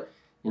things, but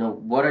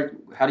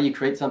how do you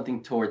create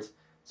something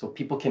so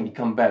people can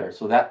become better?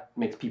 So that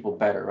makes people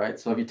better, right?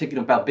 So if you're thinking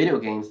about video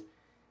games,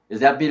 is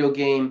that video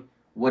game?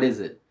 What is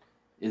it?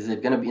 Is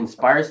it going to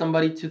inspire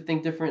somebody to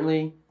think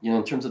differently?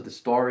 In terms of the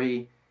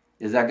story,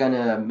 is that going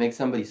to make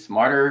somebody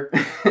smarter?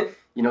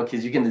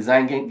 Because you can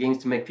design games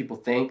to make people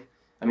think.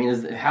 I mean,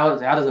 how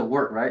does it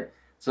work, right?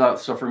 So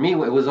for me,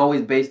 it was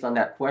always based on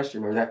that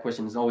question, or that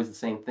question is always the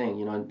same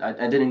thing.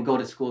 I didn't go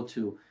to school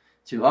to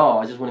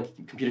I just want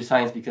to computer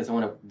science because I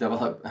want to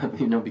develop,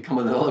 become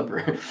a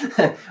developer.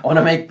 I want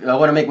to make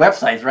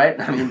websites, right?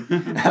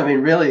 I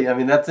mean, really,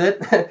 that's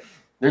it.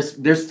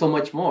 There's so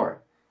much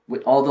more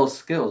with all those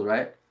skills,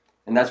 right?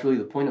 And that's really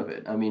the point of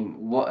it. I mean,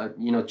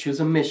 choose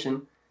a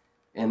mission,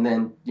 and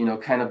then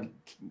kind of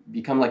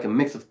become like a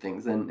mix of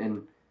things,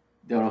 and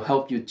that'll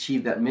help you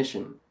achieve that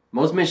mission.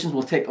 Most missions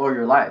will take all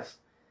your lives.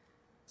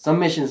 Some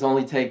missions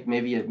only take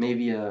maybe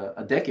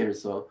a decade or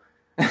so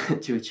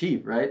to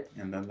achieve, right?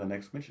 And then the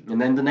next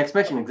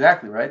mission.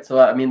 Exactly, right? So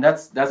I mean,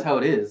 that's how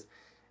it is.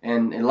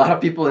 And a lot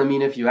of people, I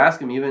mean, if you ask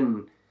them,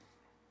 even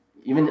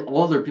much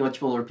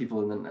older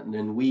people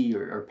than we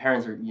or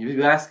parents, or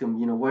you ask them,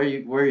 why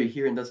are you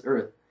here in this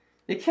earth?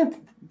 They can't.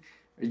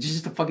 Are you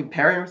just a fucking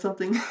parent or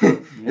something?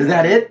 Is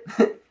that it?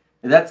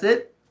 That's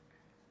it?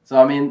 So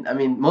I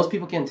mean, most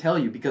people can't tell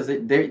you because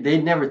they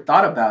never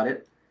thought about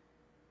it.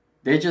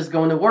 They're just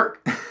going to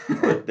work.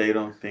 Or they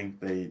don't think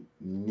they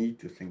need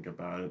to think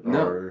about it.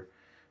 No.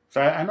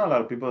 So I know a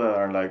lot of people that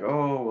are like,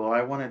 oh, well,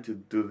 I wanted to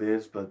do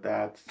this, but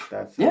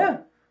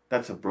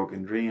that's a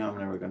broken dream. I'm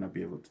never gonna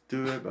be able to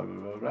do it. Blah blah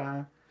blah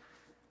blah.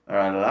 There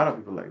are a lot of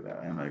people like that.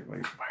 I'm like,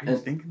 wait, why are you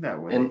thinking that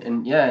way?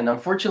 And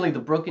unfortunately, the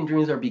broken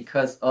dreams are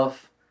because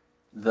of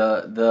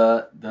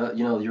the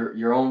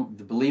your own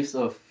the beliefs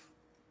of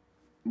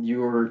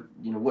your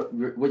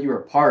what you're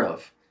a part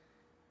of.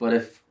 But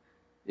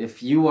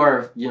if you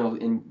are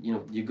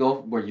you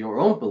go where your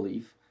own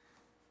belief,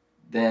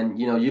 then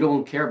you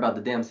don't care about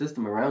the damn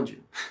system around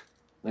you.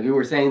 Like we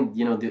were saying,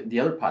 the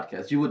other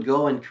podcast, you would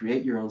go and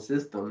create your own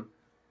system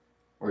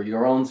or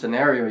your own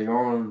scenario, your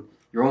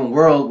own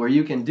world where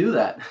you can do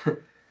that,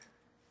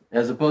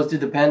 as opposed to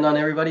depend on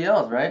everybody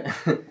else, right?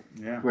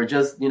 Yeah. We're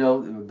just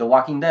The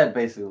Walking Dead,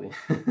 basically.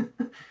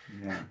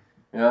 Yeah.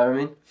 You know what I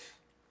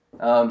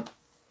mean?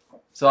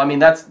 So I mean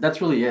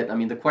that's really it. I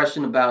mean the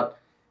question about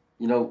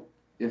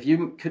if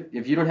you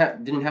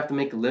didn't have to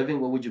make a living,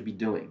 what would you be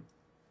doing?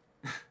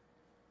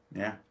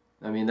 Yeah.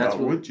 I mean that's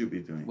what would you be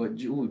doing? What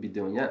you would be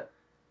doing? Yeah.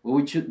 What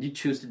would you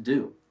choose to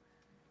do?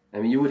 I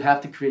mean, you would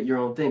have to create your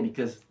own thing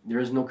because there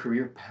is no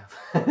career path,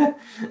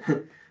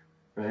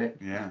 right?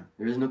 Yeah.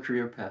 There is no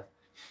career path.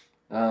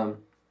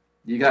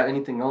 You got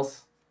anything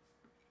else?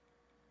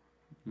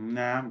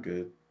 Nah, I'm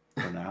good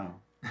for now.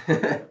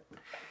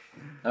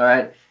 All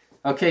right.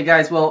 Okay,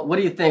 guys. Well, what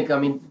do you think? I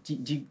mean,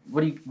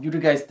 what do you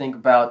guys think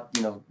about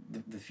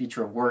the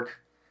future of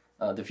work,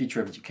 the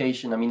future of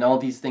education? I mean, all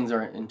these things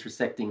are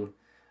intersecting,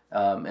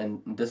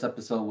 and this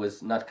episode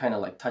was not kind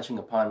of like touching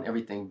upon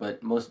everything,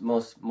 but most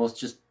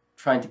just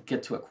trying to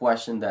get to a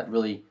question that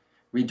really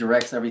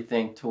redirects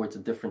everything towards a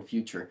different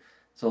future.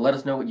 So let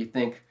us know what you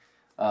think.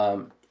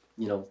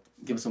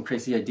 Give us some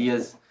crazy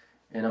ideas,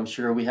 and I'm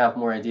sure we have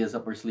more ideas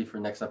up our sleeve for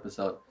next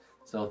episode.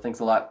 So thanks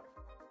a lot.